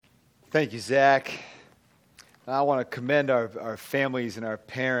Thank you, Zach. I want to commend our families and our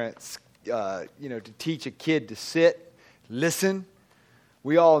parents, to teach a kid to sit, listen.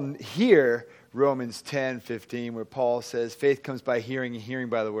 We all hear Romans 10:15, where Paul says, faith comes by hearing and hearing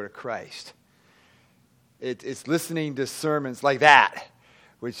by the word of Christ. It's listening to sermons like that,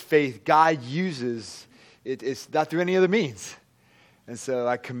 which faith God uses. It's not through any other means. And so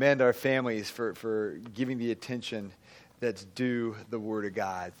I commend our families for giving the attention that's due the Word of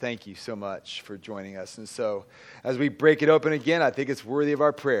God. Thank you so much for joining us. And so as we break it open again, I think it's worthy of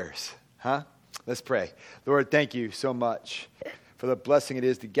our prayers. Let's pray. Lord, thank you so much for the blessing it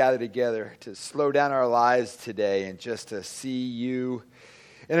is to gather together, to slow down our lives today and just to see you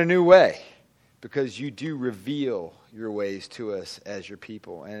in a new way, because you do reveal your ways to us as your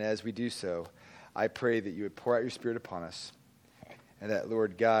people. And as we do so, I pray that you would pour out your Spirit upon us, and that,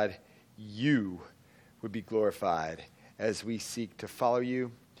 Lord God, you would be glorified as we seek to follow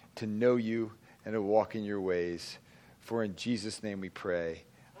you, to know you, and to walk in your ways. For in Jesus' name we pray.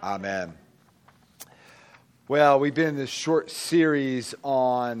 Amen. Well, we've been in this short series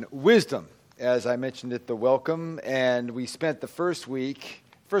on wisdom, as I mentioned at the welcome, and we spent the first week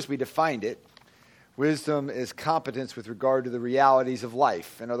we defined it. Wisdom is competence with regard to the realities of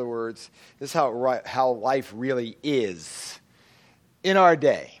life. In other words, this is how life really is in our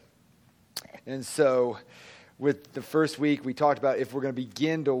day. And so with the first week, we talked about if we're going to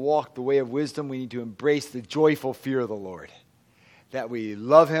begin to walk the way of wisdom, we need to embrace the joyful fear of the Lord. That we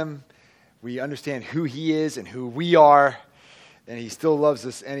love him, we understand who he is and who we are, and he still loves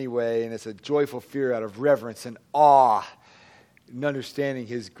us anyway, and it's a joyful fear out of reverence and awe, and understanding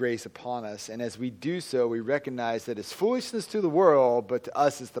his grace upon us. And as we do so, we recognize that it's foolishness to the world, but to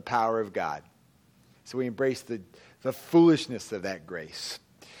us it's the power of God. So we embrace the foolishness of that grace.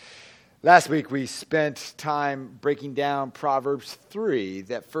 Last week, we spent time breaking down Proverbs 3,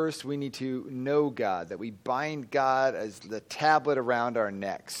 that first we need to know God, that we bind God as the tablet around our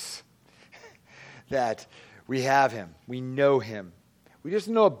necks, that we have him, we know him. We just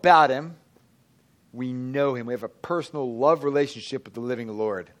know about him, we know him. We have a personal love relationship with the living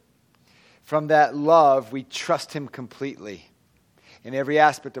Lord. From that love, we trust him completely in every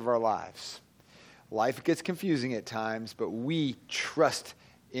aspect of our lives. Life gets confusing at times, but we trust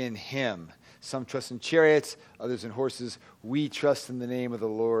in him. Some trust in chariots, others in horses. We trust in the name of the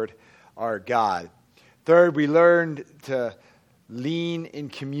Lord our God. Third, we learned to lean in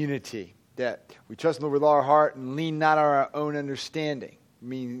community, that we trust in the Lord with all our heart and lean not on our own understanding. I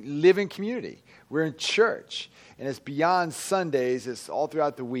mean, live in community. We're in church, and it's beyond Sundays. It's all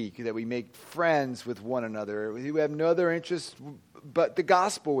throughout the week that we make friends with one another. We have no other interest but the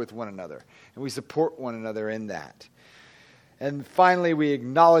gospel with one another, and we support one another in that. And finally, we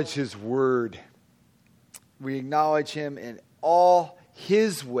acknowledge his word. We acknowledge him in all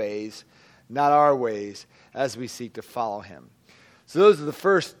his ways, not our ways, as we seek to follow him. So those are the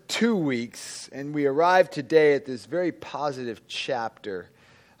first 2 weeks, and we arrive today at this very positive chapter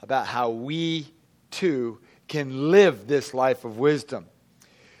about how we, too, can live this life of wisdom.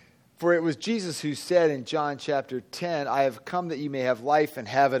 For it was Jesus who said in John chapter 10, I have come that you may have life and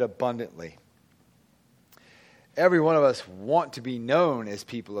have it abundantly. Every one of us want to be known as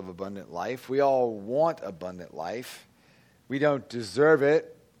people of abundant life. We all want abundant life. We don't deserve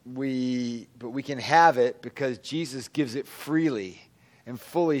it, but we can have it because Jesus gives it freely and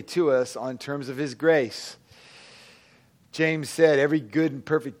fully to us on terms of his grace. James said, every good and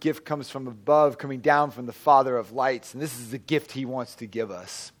perfect gift comes from above, coming down from the Father of lights, and this is the gift he wants to give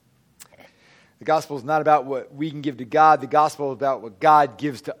us. The gospel is not about what we can give to God. The gospel is about what God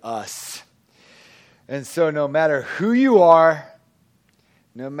gives to us. And so no matter who you are,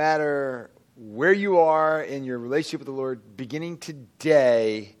 no matter where you are in your relationship with the Lord, beginning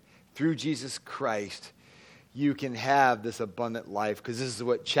today through Jesus Christ, you can have this abundant life, because this is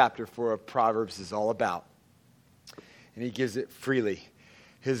what chapter 4 of Proverbs is all about. And he gives it freely.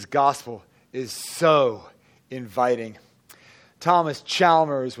 His gospel is so inviting. Thomas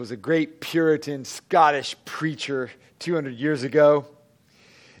Chalmers was a great Puritan Scottish preacher 200 years ago.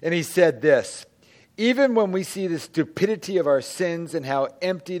 And he said this, even when we see the stupidity of our sins and how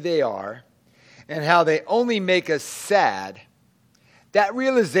empty they are, and how they only make us sad, that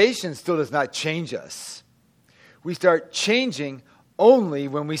realization still does not change us. We start changing only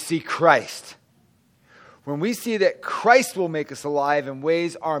when we see Christ. When we see that Christ will make us alive in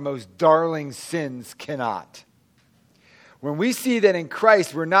ways our most darling sins cannot. When we see that in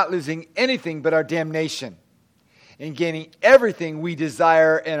Christ we're not losing anything but our damnation, and gaining everything we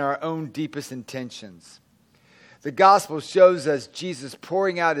desire in our own deepest intentions. The gospel shows us Jesus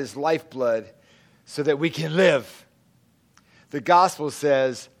pouring out his lifeblood so that we can live. The gospel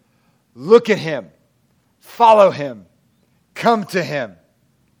says, look at him, follow him, come to him.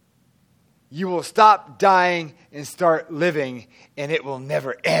 You will stop dying and start living, and it will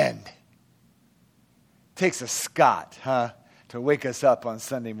never end. Takes a Scott, to wake us up on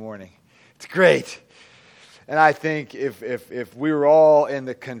Sunday morning. It's great. And I think if we were all in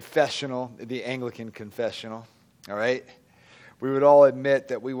the confessional, the Anglican confessional, all right, we would all admit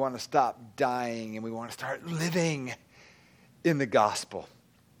that we want to stop dying and we want to start living in the gospel.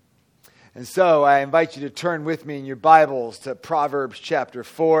 And so I invite you to turn with me in your Bibles to Proverbs chapter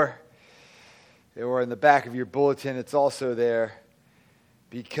 4. Or in the back of your bulletin, it's also there.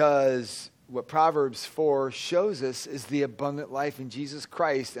 Because what Proverbs 4 shows us is the abundant life in Jesus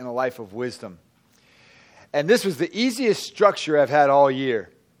Christ and a life of wisdom. And this was the easiest structure I've had all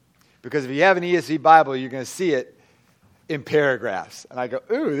year. Because if you have an ESV Bible, you're going to see it in paragraphs. And I go,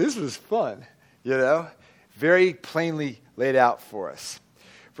 ooh, this was fun. You know, very plainly laid out for us.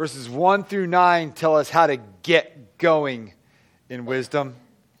 Verses 1 through 9 tell us how to get going in wisdom.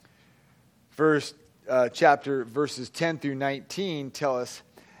 Verses 10 through 19 tell us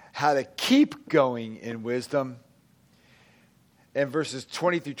how to keep going in wisdom. And verses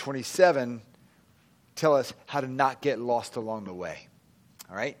 20 through 27 tell us how to not get lost along the way.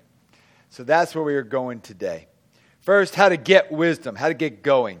 All right? So that's where we are going today. First, how to get wisdom, how to get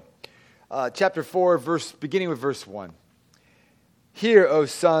going. Chapter 4, beginning with verse 1. Hear, O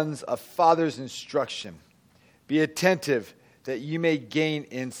sons, a father's instruction. Be attentive that you may gain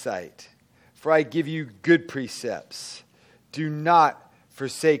insight. For I give you good precepts. Do not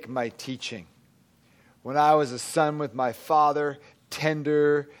forsake my teaching. When I was a son with my father,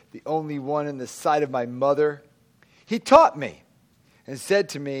 tender, the only one in the sight of my mother, he taught me and said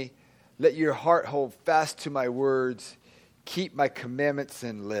to me, let your heart hold fast to my words. Keep my commandments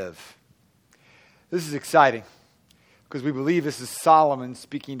and live. This is exciting because we believe this is Solomon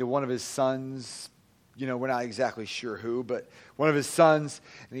speaking to one of his sons. You know, we're not exactly sure who, but one of his sons.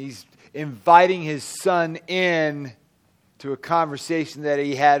 And he's inviting his son in to a conversation that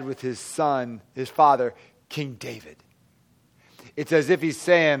he had with his son, his father, King David. It's as if he's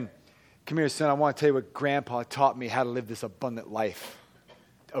saying, come here, son, I want to tell you what Grandpa taught me how to live this abundant life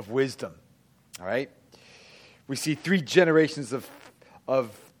of wisdom. All right? We see 3 generations of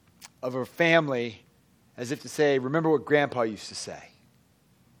a family as if to say, remember what Grandpa used to say.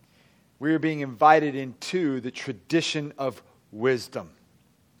 We are being invited into the tradition of wisdom.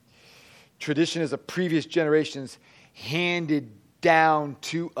 Tradition is a previous generations handed down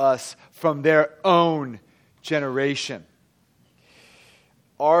to us from their own generation.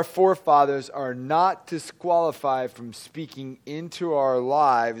 Our forefathers are not disqualified from speaking into our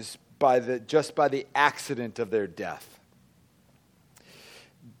lives just by the accident of their death.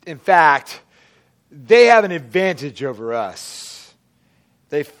 In fact, they have an advantage over us.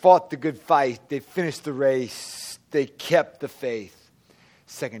 They fought the good fight. They finished the race. They kept the faith.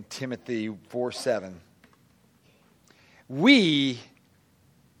 2 Timothy 4:7.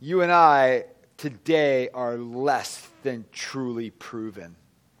 You and I, today are less than truly proven.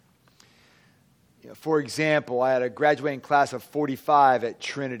 For example, I had a graduating class of 45 at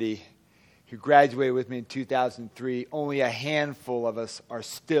Trinity who graduated with me in 2003. Only a handful of us are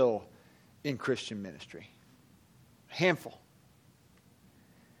still in Christian ministry. A handful.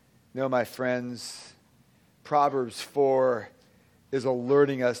 No, my friends, Proverbs 4 is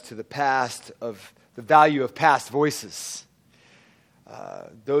alerting us to the value of past voices.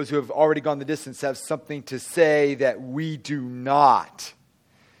 Those who have already gone the distance have something to say that we do not.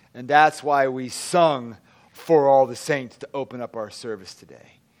 And that's why we sung For All the Saints to open up our service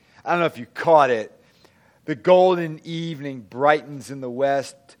today. I don't know if you caught it. The golden evening brightens in the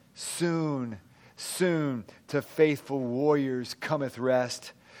west. Soon, soon to faithful warriors cometh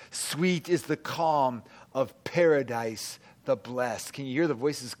rest. Sweet is the calm of paradise the blessed. Can you hear the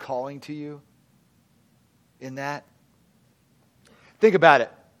voices calling to you in that? Think about it.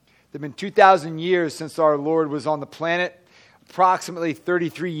 There have been 2,000 years since our Lord was on the planet. Approximately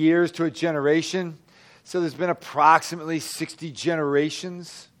 33 years to a generation. So there's been approximately 60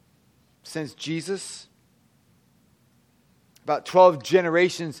 generations since Jesus. About 12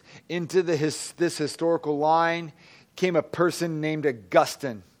 generations into this historical line came a person named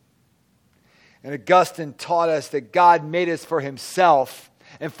Augustine. And Augustine taught us that God made us for himself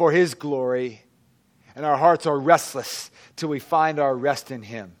and for his glory. And our hearts are restless till we find our rest in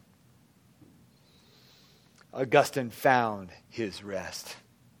him. Augustine found his rest.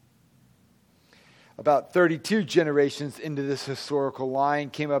 About 32 generations into this historical line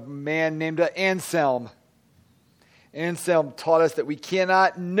came a man named Anselm. Anselm taught us that we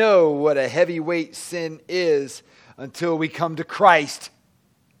cannot know what a heavyweight sin is until we come to Christ.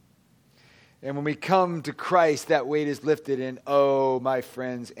 And when we come to Christ, that weight is lifted. And oh, my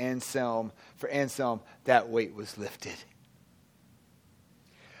friends, for Anselm, that weight was lifted.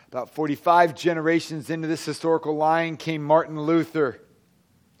 About 45 generations into this historical line came Martin Luther.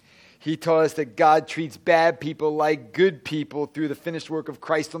 He taught us that God treats bad people like good people through the finished work of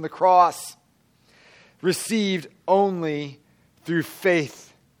Christ on the cross, received only through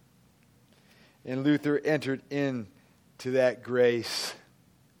faith. And Luther entered into that grace.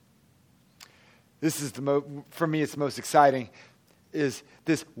 This is for me, it's the most exciting, is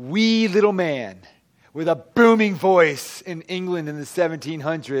this wee little man with a booming voice in England in the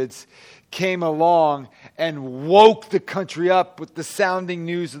 1700s came along and woke the country up with the sounding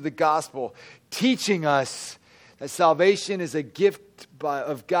news of the gospel, teaching us that salvation is a gift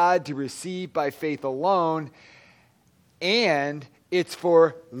of God to receive by faith alone, and it's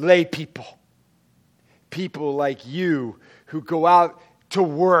for lay people. People like you who go out to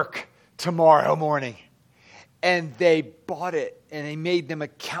work tomorrow morning. And they bought it, and they made them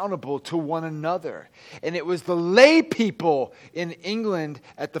accountable to one another. And it was the lay people in England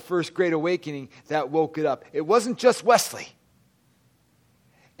at the First Great Awakening that woke it up. It wasn't just Wesley.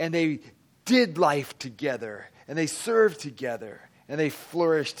 And they did life together, and they served together, and they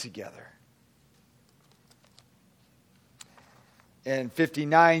flourished together. And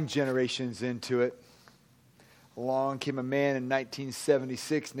 59 generations into it, along came a man in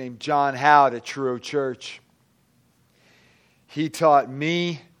 1976 named John Howard at Truro Church. He taught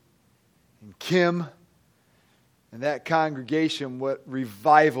me and Kim and that congregation what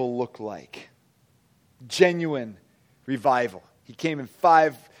revival looked like. Genuine revival. He came in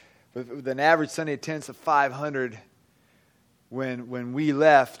with an average Sunday attendance of 500. When we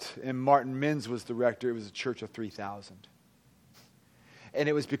left and Martin Minns was the rector, it was a church of 3,000. And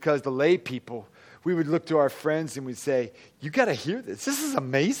it was because the lay people, we would look to our friends and we'd say, you got to hear this. This is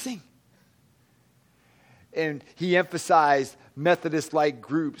amazing. And he emphasized Methodist-like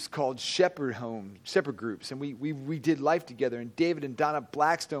groups called shepherd groups. And we did life together. And David and Donna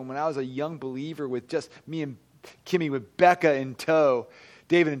Blackstone, when I was a young believer with just me and Kimmy with Becca in tow,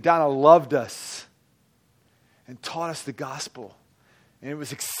 David and Donna loved us and taught us the gospel. And it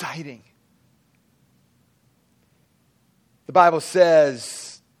was exciting. The Bible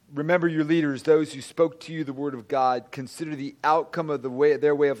says, remember your leaders, those who spoke to you the word of God. Consider the outcome of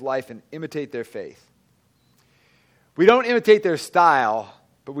their way of life and imitate their faith. We don't imitate their style,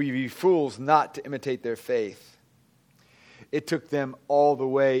 but we be fools not to imitate their faith. It took them all the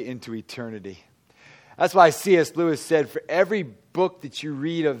way into eternity. That's why C.S. Lewis said, for every book that you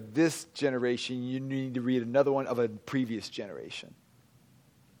read of this generation, you need to read another one of a previous generation.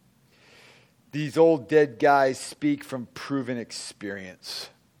 These old dead guys speak from proven experience.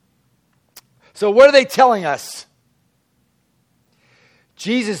 So what are they telling us?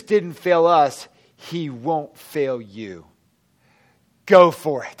 Jesus didn't fail us. He won't fail you. Go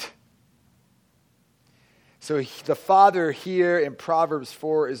for it. So the Father here in Proverbs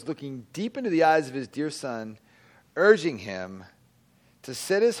 4 is looking deep into the eyes of his dear Son, urging him to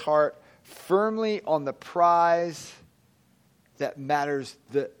set his heart firmly on the prize that matters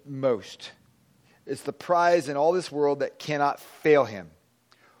the most. It's the prize in all this world that cannot fail him.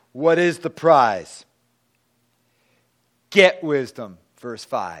 What is the prize? Get wisdom, verse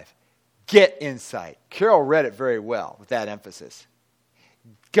 5. Get insight. Carol read it very well with that emphasis.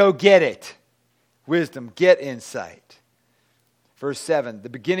 Go get it. Wisdom, get insight. Verse 7, the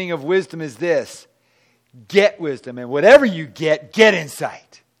beginning of wisdom is this. Get wisdom, and whatever you get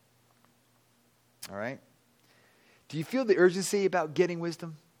insight. All right? Do you feel the urgency about getting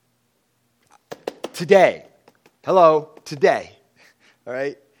wisdom? Today. Hello, today. All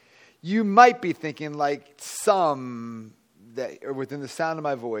right? You might be thinking like some that are within the sound of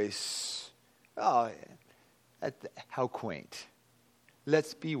my voice. Oh, how quaint.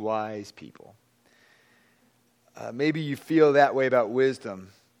 Let's be wise people. Maybe you feel that way about wisdom,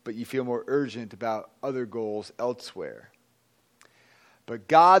 but you feel more urgent about other goals elsewhere. But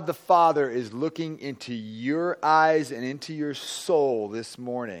God the Father is looking into your eyes and into your soul this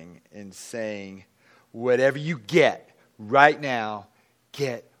morning and saying, whatever you get right now,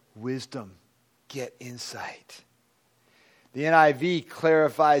 get wisdom, get insight. The NIV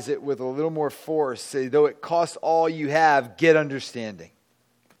clarifies it with a little more force. Say, though it costs all you have, get understanding.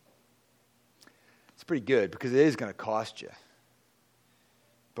 It's pretty good because it is going to cost you.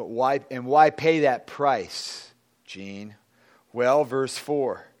 But why pay that price, Gene? Well, verse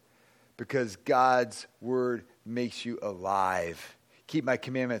 4, because God's word makes you alive. Keep my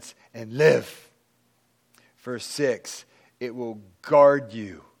commandments and live. Verse 6, it will guard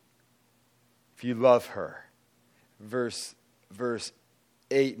you if you love her. Verse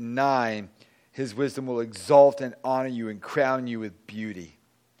 8 and 9, His wisdom will exalt and honor you and crown you with beauty.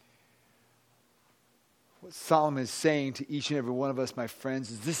 What Solomon is saying to each and every one of us, my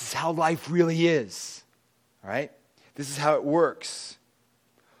friends, is this is how life really is. All right? This is how it works.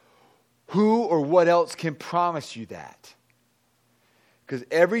 Who or what else can promise you that? Because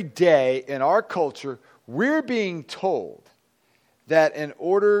every day in our culture, we're being told that in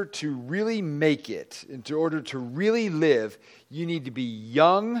order to really make it, in order to really live, you need to be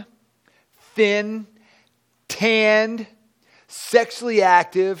young, thin, tanned, sexually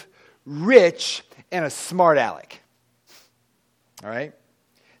active, rich, and a smart aleck. All right?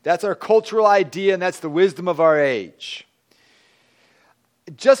 That's our cultural idea, and that's the wisdom of our age.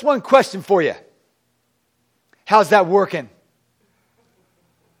 Just one question for you. How's that working?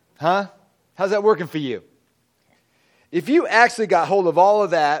 Huh? How's that working for you? If you actually got hold of all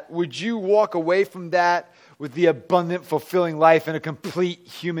of that, would you walk away from that with the abundant, fulfilling life and a complete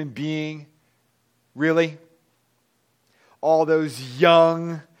human being? Really? All those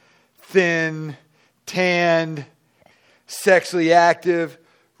young, thin, tanned, sexually active,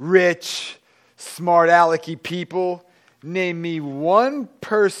 rich, smart alecky people. Name me one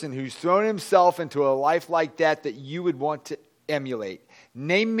person who's thrown himself into a life like that that you would want to emulate.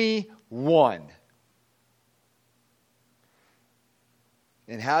 Name me one.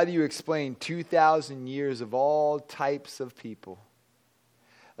 And how do you explain 2,000 years of all types of people,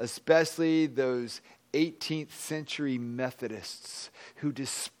 especially those 18th century Methodists who,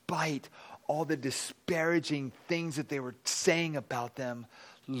 despite all the disparaging things that they were saying about them,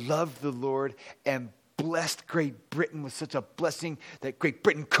 loved the Lord and blessed Great Britain with such a blessing that Great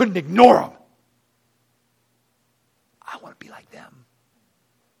Britain couldn't ignore them? I want to be like them.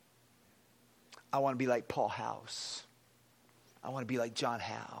 I want to be like Paul House. I want to be like John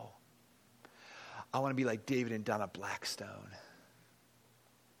Howe. I want to be like David and Donna Blackstone.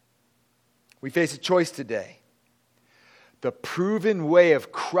 We face a choice today. The proven way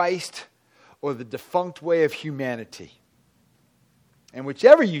of Christ or the defunct way of humanity. And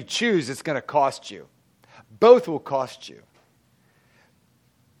whichever you choose, it's going to cost you. Both will cost you.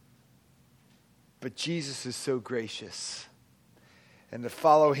 But Jesus is so gracious. And to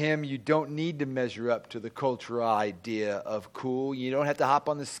follow him, you don't need to measure up to the cultural idea of cool. You don't have to hop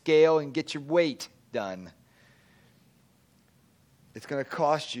on the scale and get your weight done. It's going to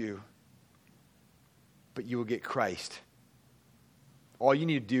cost you, but you will get Christ. All you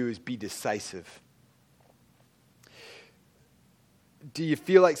need to do is be decisive. Do you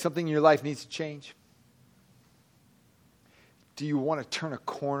feel like something in your life needs to change? Do you want to turn a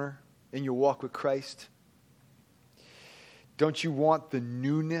corner in your walk with Christ? Don't you want the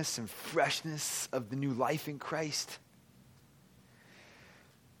newness and freshness of the new life in Christ?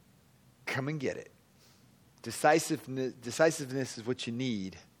 Come and get it. Decisiveness is what you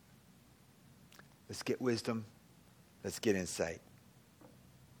need. Let's get wisdom. Let's get insight.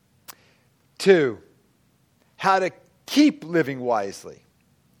 2, how to keep living wisely.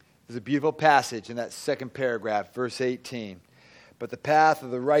 There's a beautiful passage in that second paragraph, verse 18. But the path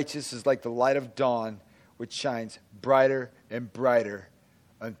of the righteous is like the light of dawn, which shines brighter and brighter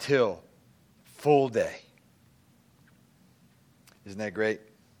until full day. Isn't that great?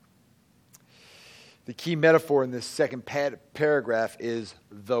 The key metaphor in this second paragraph is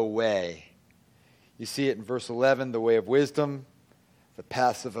the way. You see it in verse 11, the way of wisdom, the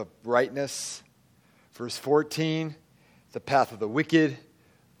path of uprightness. Verse 14, the path of the wicked,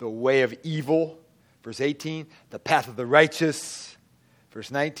 the way of evil. Verse 18, the path of the righteous.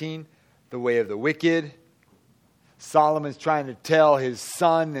 Verse 19, the way of the wicked. Solomon's trying to tell his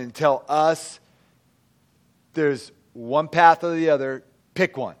son and tell us there's one path or the other.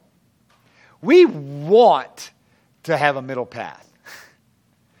 Pick one. We want to have a middle path.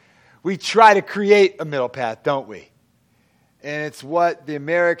 We try to create a middle path, don't we? And it's what the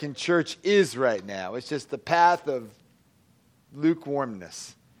American church is right now. It's just the path of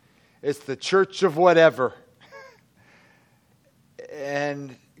lukewarmness. It's the church of whatever.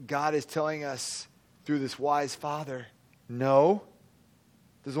 And God is telling us through this wise father, no,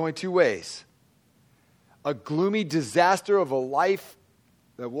 there's only 2 ways. A gloomy disaster of a life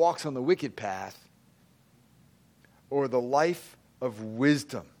that walks on the wicked path, or the life of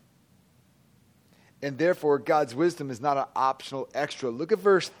wisdom. And therefore, God's wisdom is not an optional extra. Look at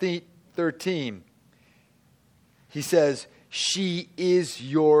verse 13. He says, she is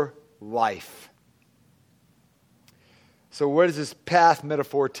your life. So what does this path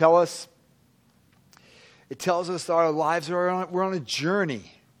metaphor tell us? It tells us that our lives we're on a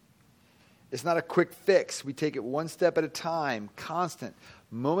journey. It's not a quick fix. We take it one step at a time, constant,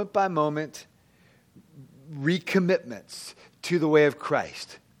 moment by moment, recommitments to the way of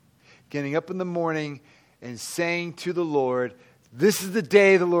Christ. getting up in the morning and saying to the Lord, this is the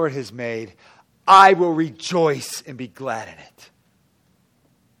day the Lord has made. I will rejoice and be glad in it.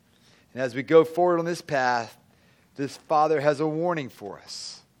 And as we go forward on this path, this Father has a warning for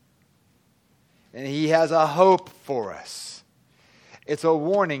us. And He has a hope for us. It's a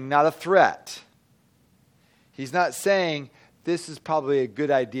warning, not a threat. He's not saying this is probably a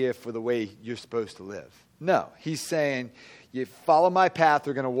good idea for the way you're supposed to live. No, He's saying, you follow my path,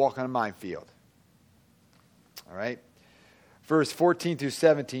 you're going to walk on a minefield. All right? Verse 14 through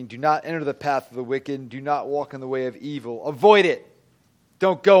 17, do not enter the path of the wicked, do not walk in the way of evil. Avoid it.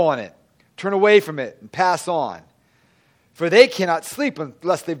 Don't go on it. Turn away from it and pass on. For they cannot sleep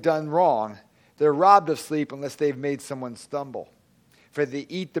unless they've done wrong. They're robbed of sleep unless they've made someone stumble. For they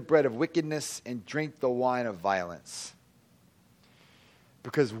eat the bread of wickedness and drink the wine of violence.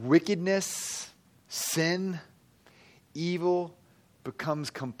 Because wickedness, sin, evil becomes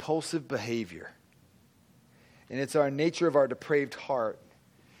compulsive behavior. And it's our nature of our depraved heart.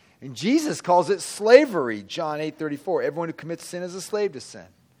 And Jesus calls it slavery, John 8:34. Everyone who commits sin is a slave to sin.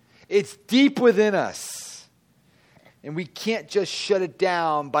 It's deep within us. And we can't just shut it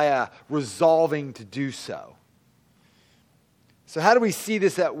down by resolving to do so. So how do we see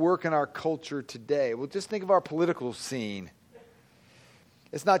this at work in our culture today? Well, just think of our political scene.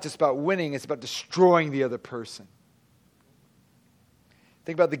 It's not just about winning, it's about destroying the other person.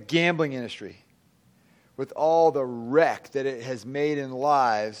 Think about the gambling industry. With all the wreck that it has made in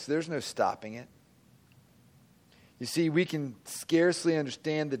lives, there's no stopping it. You see, we can scarcely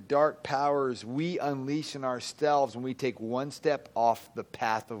understand the dark powers we unleash in ourselves when we take one step off the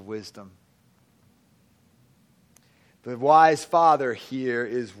path of wisdom. The wise Father here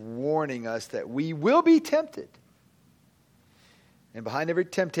is warning us that we will be tempted. And behind every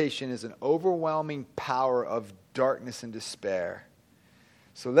temptation is an overwhelming power of darkness and despair.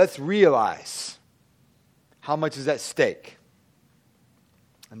 So let's realize how much is at stake.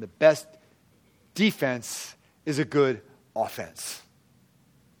 And the best defense is a good offense.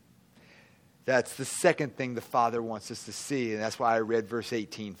 That's the second thing the Father wants us to see, and that's why I read verse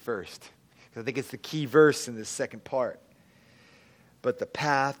 18 first. Because I think it's the key verse in this second part. But the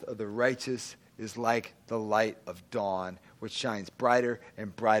path of the righteous is like the light of dawn, which shines brighter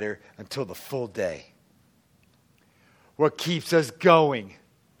and brighter until the full day. What keeps us going,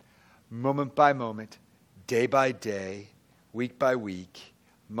 moment by moment, day by day, week by week,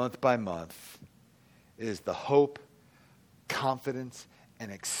 month by month, is the hope, confidence,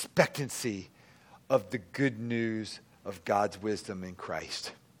 and expectancy of the good news of God's wisdom in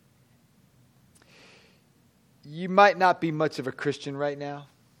Christ. You might not be much of a Christian right now.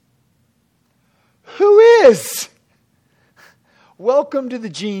 Who is? Welcome to the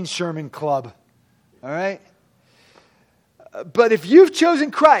Gene Sherman Club. All right? But if you've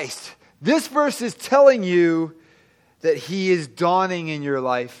chosen Christ, this verse is telling you that He is dawning in your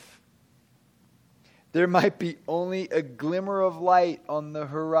life. There might be only a glimmer of light on the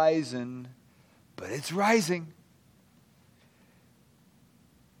horizon, but it's rising.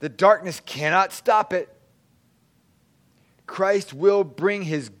 The darkness cannot stop it. Christ will bring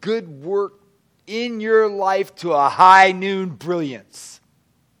His good work in your life to a high noon brilliance.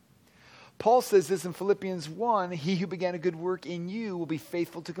 Paul says this in Philippians 1, He who began a good work in you will be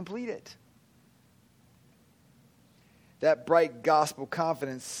faithful to complete it. That bright gospel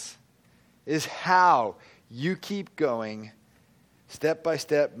confidence is how you keep going, step by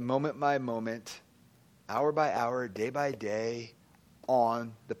step, moment by moment, hour by hour, day by day,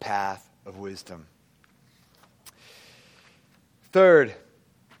 on the path of wisdom. Third,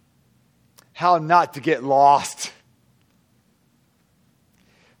 how not to get lost.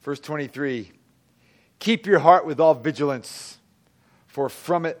 Verse 23, keep your heart with all vigilance, for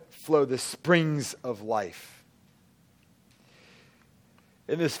from it flow the springs of life.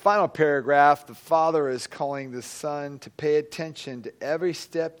 In this final paragraph, the Father is calling the Son to pay attention to every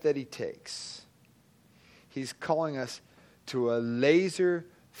step that He takes. He's calling us to a laser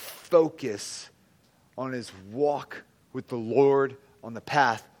focus on His walk with the Lord on the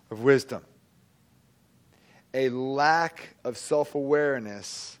path of wisdom. A lack of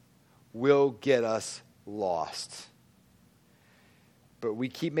self-awareness will get us lost. But we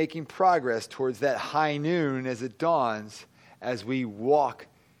keep making progress towards that high noon as it dawns, as we walk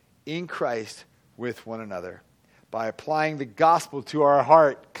in Christ with one another by applying the gospel to our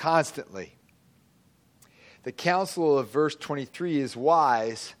heart constantly. The counsel of verse 23 is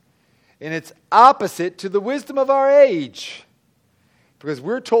wise, and it's opposite to the wisdom of our age. Because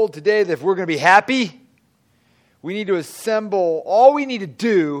we're told today that if we're going to be happy, we need to assemble, all we need to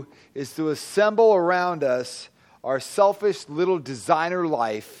do is to assemble around us our selfish little designer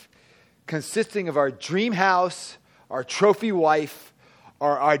life, consisting of our dream house, our trophy wife,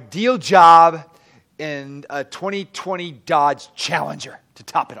 our ideal job, and a 2020 Dodge Challenger to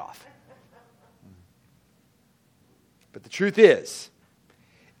top it off. But the truth is,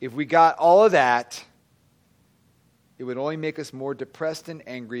 if we got all of that, it would only make us more depressed and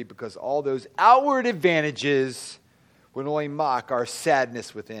angry because all those outward advantages would only mock our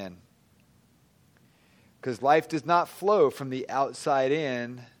sadness within. Because life does not flow from the outside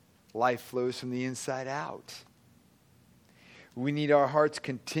in, life flows from the inside out. We need our hearts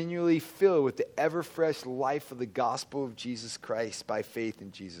continually filled with the ever-fresh life of the gospel of Jesus Christ by faith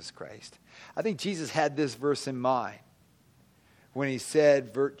in Jesus Christ. I think Jesus had this verse in mind when he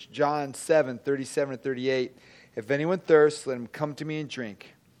said, John 7:37-38, "If anyone thirsts, let him come to me and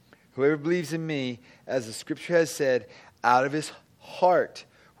drink. Whoever believes in me, as the scripture has said, out of his heart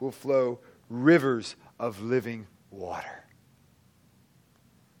will flow rivers of living water."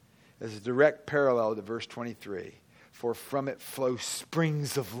 There's a direct parallel to verse 23. For from it flow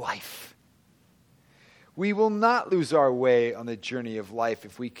springs of life. We will not lose our way on the journey of life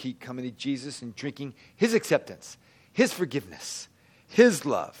if we keep coming to Jesus and drinking his acceptance, his forgiveness, his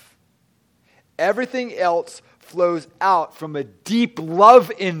love. Everything else flows out from a deep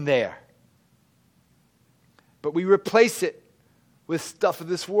love in there. But we replace it with stuff of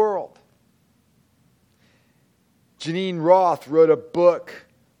this world. Janine Roth wrote a book,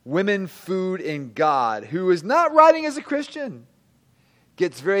 Women, Food, and God, who is not writing as a Christian,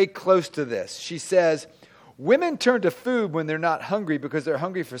 gets very close to this. She says, women turn to food when they're not hungry because they're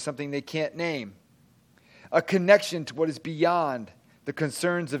hungry for something they can't name. A connection to what is beyond the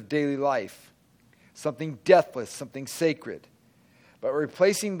concerns of daily life. Something deathless, something sacred. But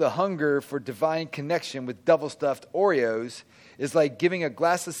replacing the hunger for divine connection with double-stuffed Oreos is like giving a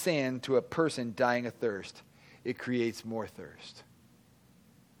glass of sand to a person dying of thirst. It creates more thirst.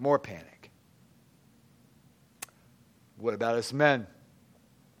 More panic. What about us men?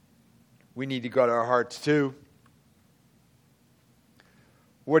 We need to guard our hearts too.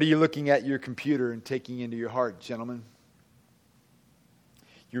 What are you looking at your computer and taking into your heart, gentlemen?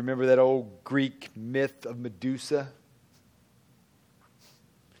 You remember that old Greek myth of Medusa?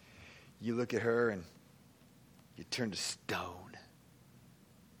 You look at her and you turn to stone.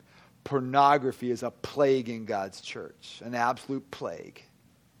 Pornography is a plague in God's church, an absolute plague.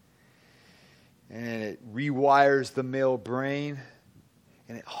 And it rewires the male brain,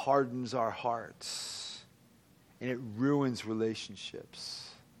 and it hardens our hearts, and it ruins relationships.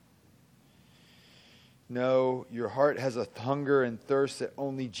 No, your heart has a hunger and thirst that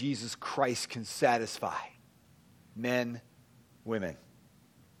only Jesus Christ can satisfy. Men, women.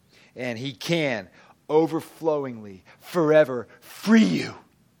 And he can overflowingly, forever free you.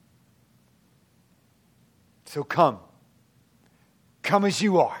 So come. Come as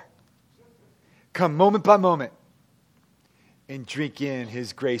you are. Come moment by moment and drink in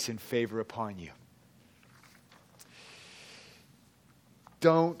his grace and favor upon you.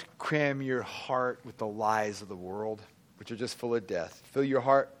 Don't cram your heart with the lies of the world, which are just full of death. Fill your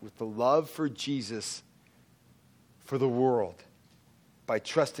heart with the love for Jesus, for the world, by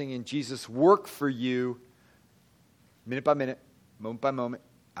trusting in Jesus' work for you, minute by minute, moment by moment,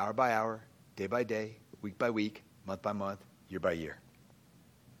 hour by hour, day by day, week by week, month by month, year by year.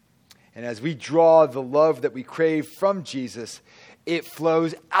 And as we draw the love that we crave from Jesus, it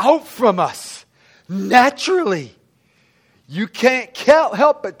flows out from us naturally. You can't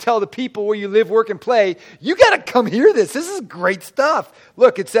help but tell the people where you live, work, and play, you got to come hear this. This is great stuff.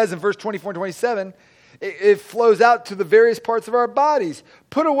 Look, it says in verse 24 and 27, it flows out to the various parts of our bodies.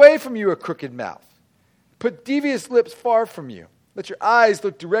 Put away from you a crooked mouth. Put devious lips far from you. Let your eyes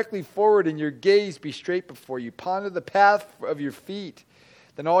look directly forward and your gaze be straight before you. Ponder the path of your feet.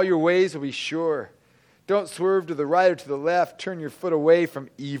 Then all your ways will be sure. Don't swerve to the right or to the left. Turn your foot away from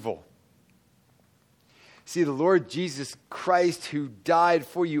evil. See, the Lord Jesus Christ, who died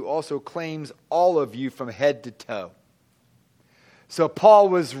for you, also claims all of you from head to toe. So Paul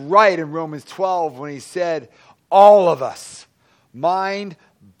was right in Romans 12 when he said, all of us, mind,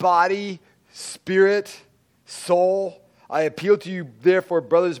 body, spirit, soul. I appeal to you, therefore,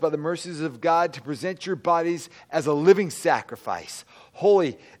 brothers, by the mercies of God, to present your bodies as a living sacrifice,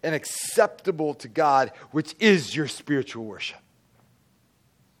 holy and acceptable to God, which is your spiritual worship.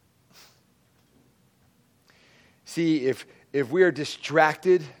 See, if we are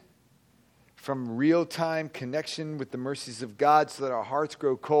distracted from real-time connection with the mercies of God so that our hearts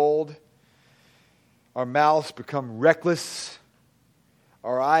grow cold, our mouths become reckless,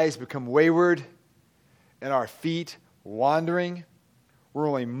 our eyes become wayward, and our feet wandering, we're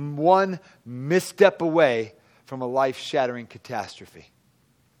only one misstep away from a life-shattering catastrophe.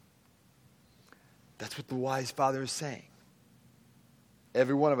 That's what the wise father is saying.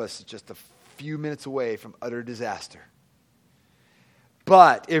 Every one of us is just a few minutes away from utter disaster.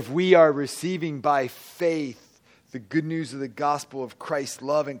 But if we are receiving by faith the good news of the gospel of Christ's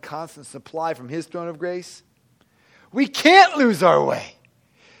love and constant supply from his throne of grace, we can't lose our way.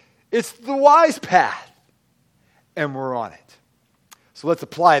 It's the wise path, and we're on it. So let's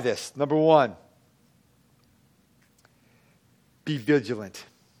apply this. Number one, be vigilant.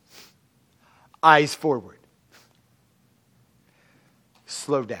 Eyes forward.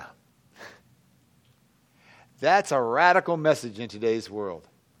 Slow down. That's a radical message in today's world.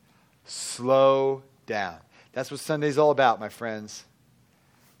 Slow down. That's what Sunday's all about, my friends.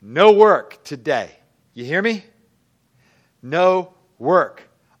 No work today. You hear me? No work.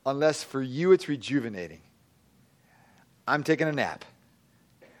 Unless for you it's rejuvenating. I'm taking a nap.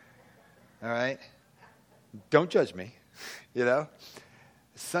 All right? Don't judge me. You know?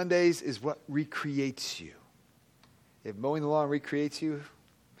 Sundays is what recreates you. If mowing the lawn recreates you,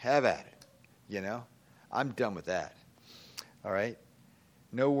 have at it. You know? I'm done with that. All right?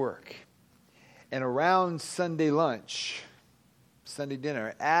 No work. And around Sunday lunch, Sunday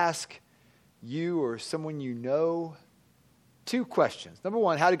dinner, ask you or someone you know 2 questions. Number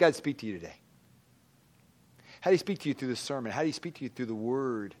one, how did God speak to you today? How did he speak to you through the sermon? How did he speak to you through the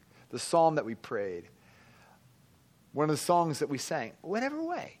word, the psalm that we prayed, one of the songs that we sang? Whatever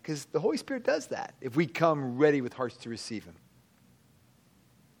way, because the Holy Spirit does that if we come ready with hearts to receive him.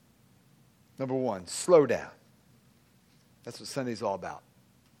 Number one, slow down. That's what Sunday's all about.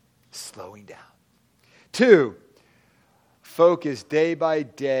 Slowing down. 2, focus day by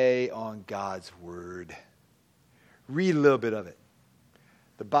day on God's word. Read a little bit of it.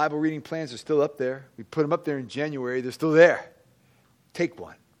 The Bible reading plans are still up there. We put them up there in January. They're still there. Take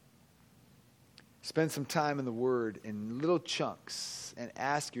one. Spend some time in the Word in little chunks and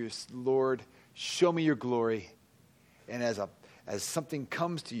ask your Lord, show me your glory. And as something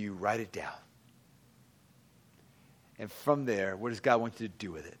comes to you, write it down. And from there, what does God want you to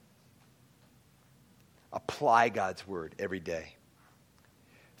do with it? Apply God's Word every day.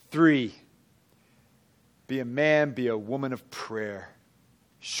 3, be a man, be a woman of prayer.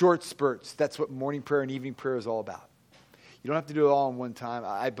 Short spurts. That's what morning prayer and evening prayer is all about. You don't have to do it all in one time.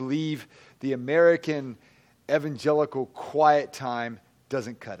 I believe the American evangelical quiet time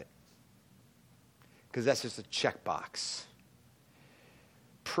doesn't cut it. Because that's just a checkbox.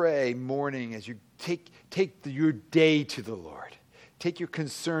 Pray morning as you take your day to the Lord. Take your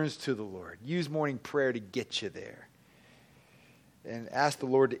concerns to the Lord. Use morning prayer to get you there. And ask the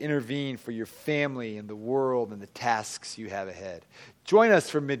Lord to intervene for your family and the world and the tasks you have ahead. Join us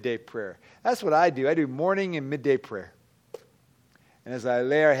for midday prayer. That's what I do. I do morning and midday prayer. And as I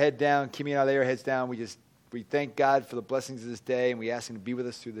lay our head down, Kimmy and I lay our heads down, we thank God for the blessings of this day, and we ask him to be with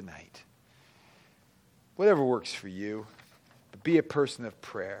us through the night. Whatever works for you, but be a person of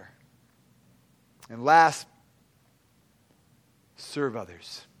prayer. And last, serve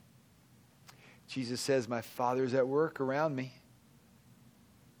others. Jesus says, my Father's at work around me.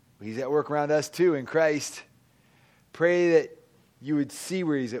 He's at work around us too in Christ. Pray that you would see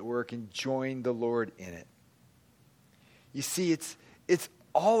where he's at work and join the Lord in it. You see, it's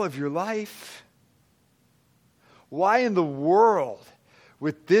all of your life. Why in the world,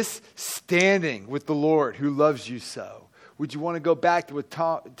 with this standing with the Lord who loves you so, would you want to go back to what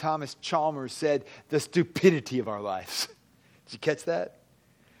Thomas Chalmers said, the stupidity of our lives? Did you catch that?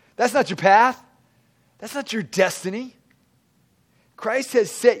 That's not your path. That's not your destiny. Christ has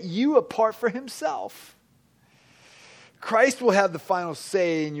set you apart for himself. Christ will have the final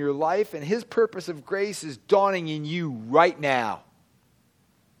say in your life, and his purpose of grace is dawning in you right now.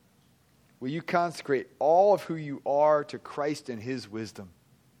 Will you consecrate all of who you are to Christ and his wisdom?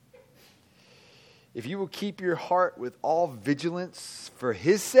 If you will keep your heart with all vigilance for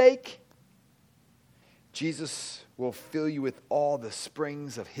his sake, Jesus will fill you with all the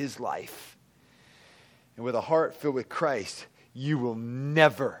springs of his life. And with a heart filled with Christ, you will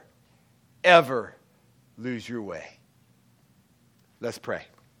never, ever lose your way. Let's pray.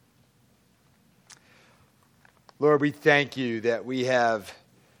 Lord, we thank you that we have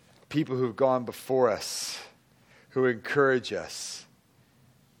people who've gone before us, who encourage us,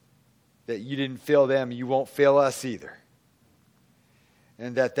 that you didn't fail them, you won't fail us either.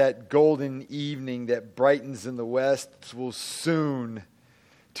 And that golden evening that brightens in the west will soon,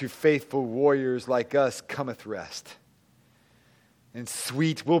 to faithful warriors like us, cometh rest. And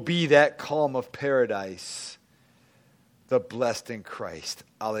sweet will be that calm of paradise, the blessed in Christ.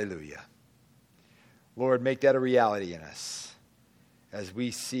 Alleluia. Lord, make that a reality in us as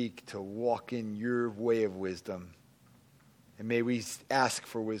we seek to walk in your way of wisdom. And may we ask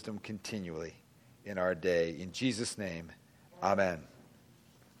for wisdom continually. in our day. In Jesus' name, amen.